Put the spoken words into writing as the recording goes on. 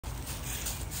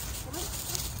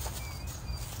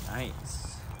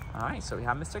Nice. All right, so we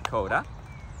have Mr. Koda.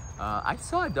 I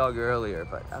saw a dog earlier,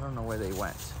 but I don't know where they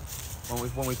went.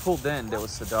 When we pulled in, there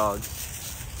was a dog.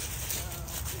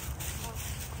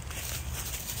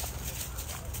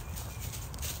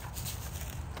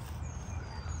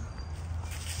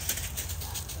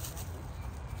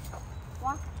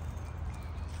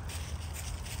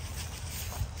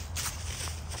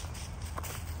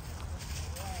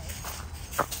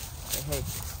 Hey.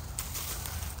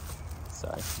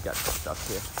 Sorry, you got stuck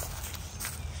here.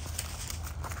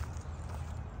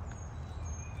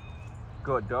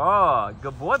 Good dog.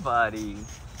 Good boy, buddy.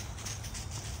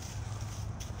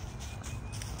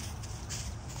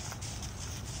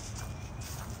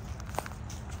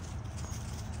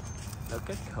 Look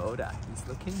at Koda. He's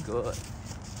looking good.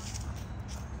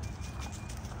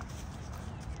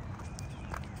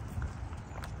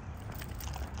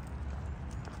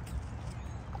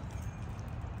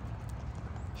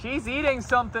 She's eating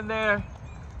something there.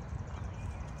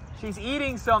 She's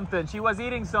eating something. She was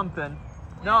eating something.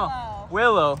 Willow. No,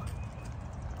 Willow.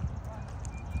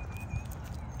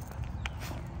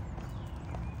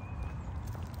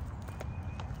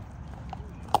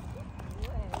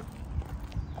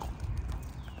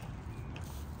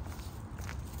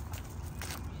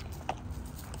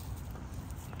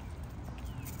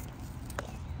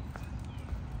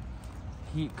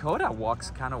 Koda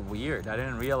walks kind of weird. I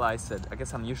didn't realize that. I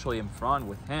guess I'm usually in front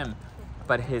with him,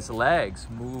 but his legs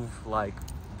move like,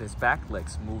 his back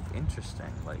legs move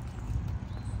interesting. Like,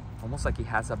 almost like he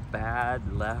has a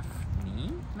bad left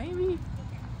knee, maybe?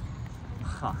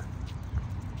 Huh.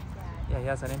 Yeah, he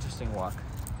has an interesting walk.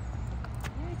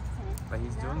 But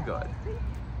he's doing good.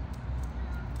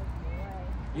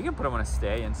 You can put him on a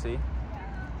stay and see.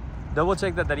 Double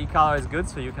check that e-collar is good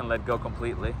so you can let go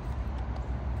completely.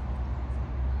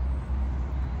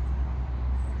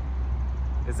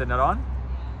 Is it not on?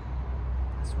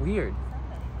 That's weird.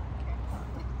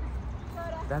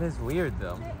 That is weird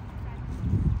though.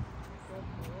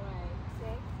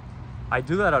 I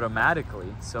do that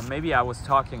automatically, so maybe I was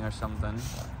talking or something.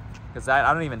 Because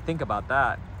I don't even think about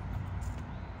that.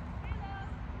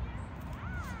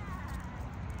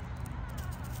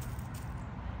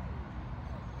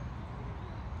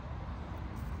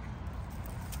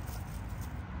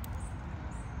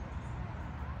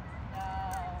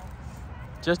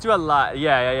 Just do a lot,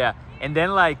 yeah. And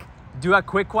then like, do a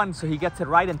quick one so he gets it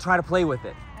right and try to play with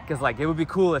it. Because like, it would be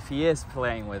cool if he is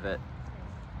playing with it.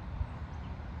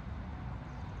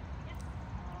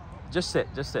 Just sit.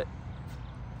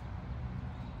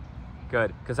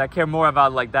 Good, because I care more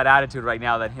about like that attitude right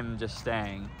now than him just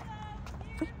staying.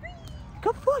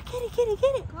 Good boy, get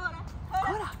it.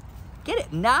 Koda, get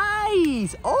it,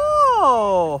 nice.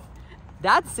 Oh,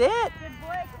 that's it. Good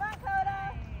boy, come on,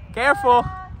 Koda. Careful.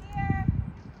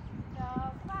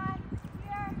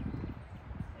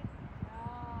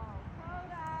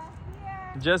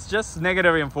 Just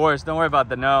negative reinforce. Don't worry about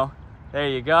the no. There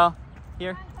you go.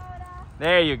 Here.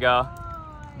 There you go.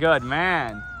 Good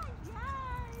man. Yes,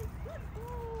 good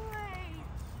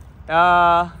boy.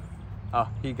 Oh,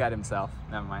 he got himself.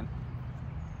 Never mind.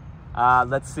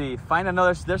 Let's see. Find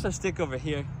another. There's a stick over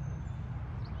here.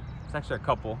 It's actually a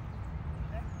couple.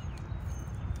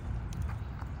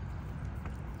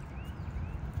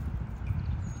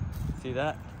 See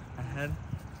that? Ahead.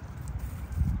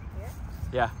 Here?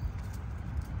 Yeah.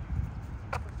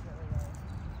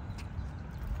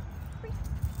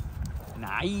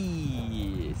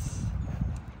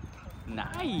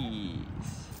 Nice.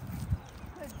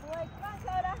 Good boy. Come on,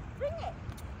 Koda. Bring it.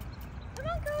 Come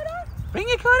on, Koda. Bring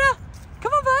it, Koda.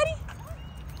 Come on, buddy.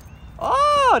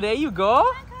 Oh, there you go.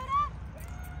 Come on, Koda.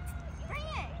 Bring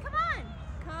it. Come on.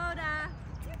 Koda.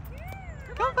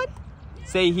 Come on, buddy.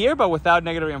 Say here, but without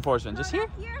negative reinforcement. Just here.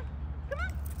 Here. Come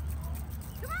on.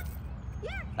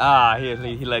 Here. Ah,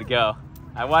 he let go.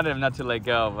 I wanted him not to let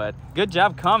go, but good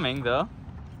job coming, though.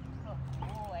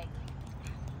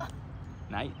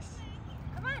 Nice.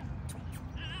 Come on.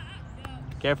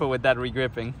 Careful with that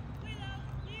regripping.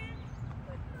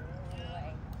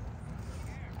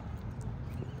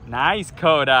 Nice,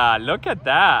 Koda. Look at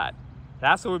that.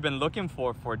 That's what we've been looking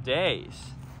for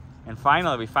days. And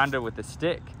finally, we found her with the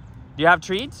stick. Do you have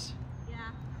treats?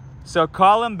 Yeah. So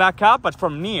call him back up, but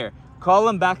from near. Call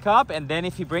him back up, and then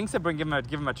if he brings it, give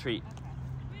him a treat.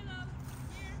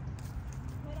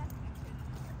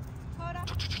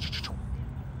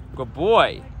 Good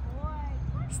boy.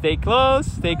 Stay close.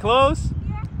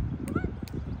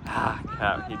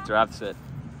 Ah, he drops it.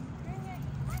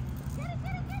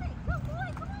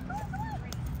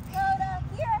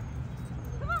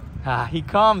 Ah, he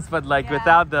comes, but like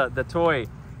without the toy.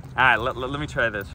 All right, let me try this.